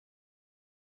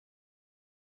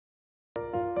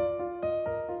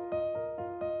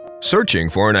Searching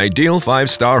for an ideal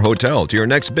 5-star hotel to your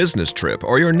next business trip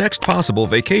or your next possible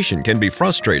vacation can be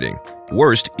frustrating.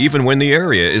 Worst, even when the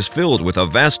area is filled with a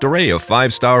vast array of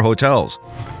 5-star hotels.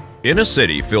 In a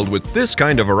city filled with this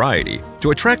kind of variety,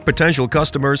 to attract potential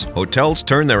customers, hotels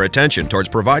turn their attention towards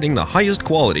providing the highest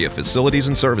quality of facilities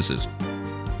and services.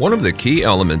 One of the key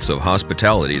elements of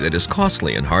hospitality that is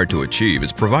costly and hard to achieve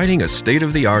is providing a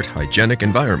state-of-the-art hygienic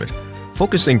environment,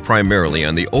 focusing primarily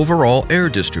on the overall air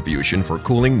distribution for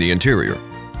cooling the interior.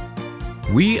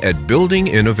 We at Building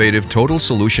Innovative Total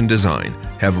Solution Design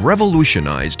have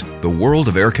revolutionized the world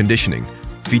of air conditioning,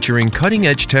 featuring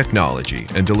cutting-edge technology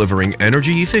and delivering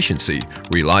energy efficiency,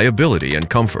 reliability, and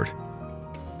comfort.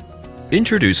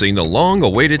 Introducing the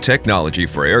long-awaited technology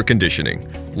for air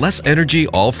conditioning, Less Energy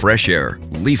All Fresh Air,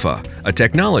 LEAFA, a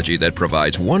technology that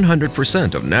provides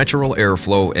 100% of natural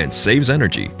airflow and saves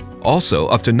energy. Also,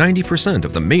 up to 90%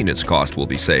 of the maintenance cost will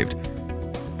be saved.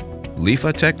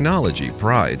 LEAFA Technology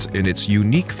prides in its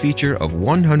unique feature of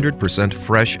 100%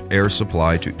 fresh air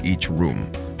supply to each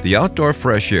room. The outdoor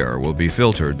fresh air will be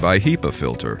filtered by HEPA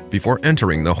filter before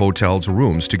entering the hotel's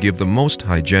rooms to give the most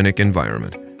hygienic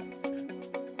environment.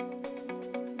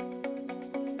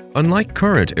 Unlike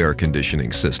current air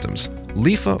conditioning systems,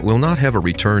 LEAFA will not have a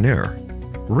return air.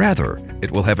 Rather,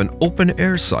 it will have an open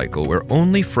air cycle where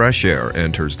only fresh air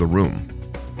enters the room.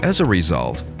 As a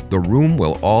result, the room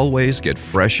will always get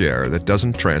fresh air that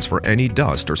doesn't transfer any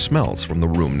dust or smells from the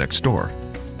room next door.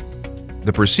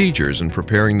 The procedures in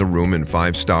preparing the room in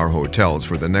 5-star hotels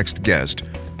for the next guest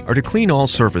are to clean all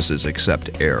surfaces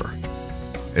except air.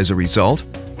 As a result,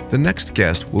 the next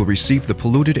guest will receive the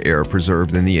polluted air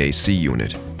preserved in the AC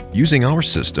unit. Using our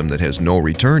system that has no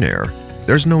return air,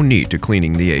 there's no need to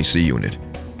cleaning the AC unit.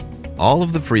 All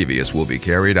of the previous will be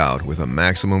carried out with a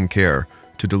maximum care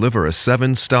to deliver a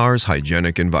 7 stars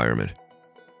hygienic environment.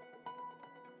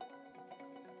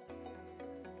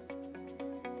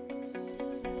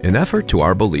 In effort to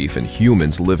our belief in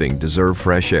humans living deserve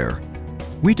fresh air,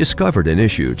 we discovered an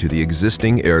issue to the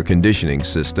existing air conditioning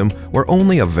system where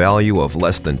only a value of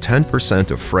less than 10%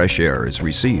 of fresh air is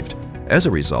received. As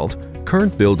a result,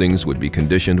 current buildings would be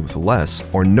conditioned with less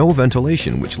or no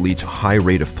ventilation, which leads to a high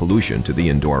rate of pollution to the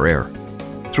indoor air.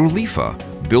 Through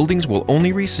LEAFA, buildings will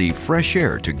only receive fresh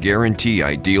air to guarantee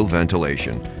ideal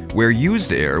ventilation, where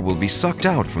used air will be sucked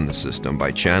out from the system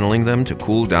by channeling them to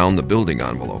cool down the building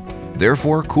envelope,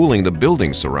 therefore cooling the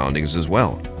building surroundings as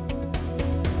well.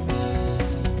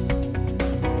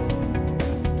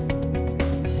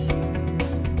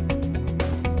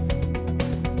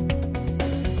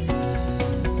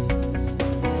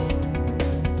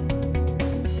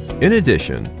 In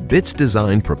addition, BIT's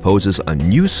design proposes a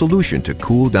new solution to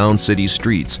cool down city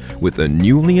streets with the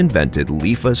newly invented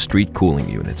LEAFA street cooling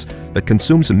units that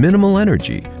consumes minimal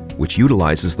energy, which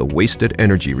utilizes the wasted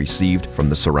energy received from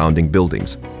the surrounding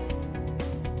buildings.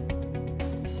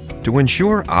 To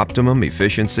ensure optimum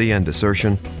efficiency and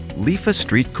dispersion, LEAFA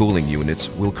street cooling units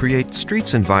will create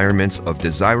streets environments of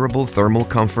desirable thermal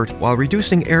comfort while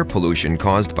reducing air pollution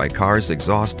caused by cars'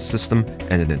 exhaust system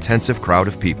and an intensive crowd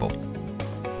of people.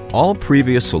 All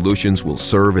previous solutions will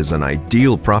serve as an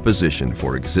ideal proposition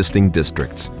for existing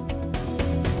districts.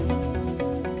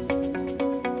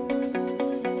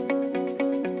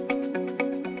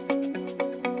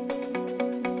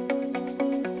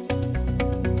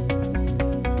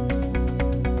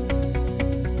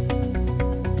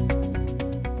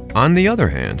 On the other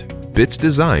hand, BIT's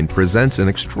design presents an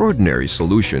extraordinary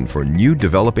solution for new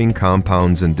developing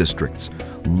compounds and districts,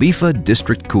 LEAFA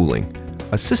District Cooling,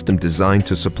 a system designed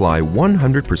to supply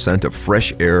 100% of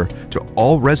fresh air to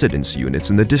all residence units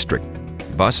in the district.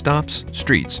 Bus stops,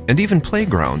 streets, and even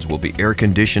playgrounds will be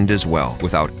air-conditioned as well,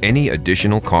 without any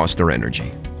additional cost or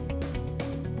energy.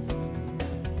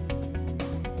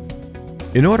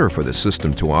 In order for the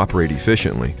system to operate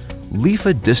efficiently,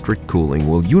 LEAFA District Cooling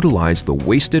will utilize the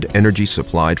wasted energy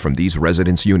supplied from these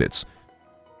residence units.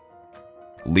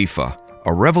 LEAFA,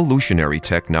 a revolutionary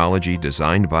technology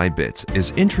designed by BITS,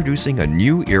 is introducing a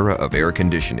new era of air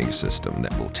conditioning system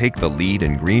that will take the lead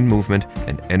in green movement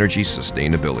and energy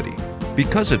sustainability.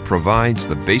 Because it provides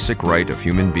the basic right of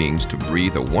human beings to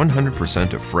breathe a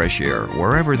 100% of fresh air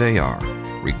wherever they are,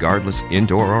 regardless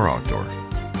indoor or outdoor.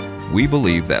 We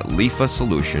believe that LEAFA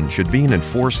solution should be an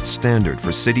enforced standard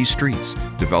for city streets,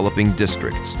 developing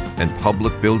districts, and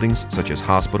public buildings such as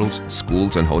hospitals,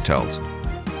 schools, and hotels.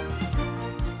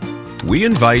 We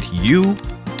invite you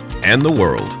and the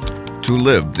world to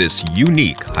live this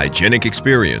unique hygienic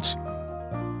experience.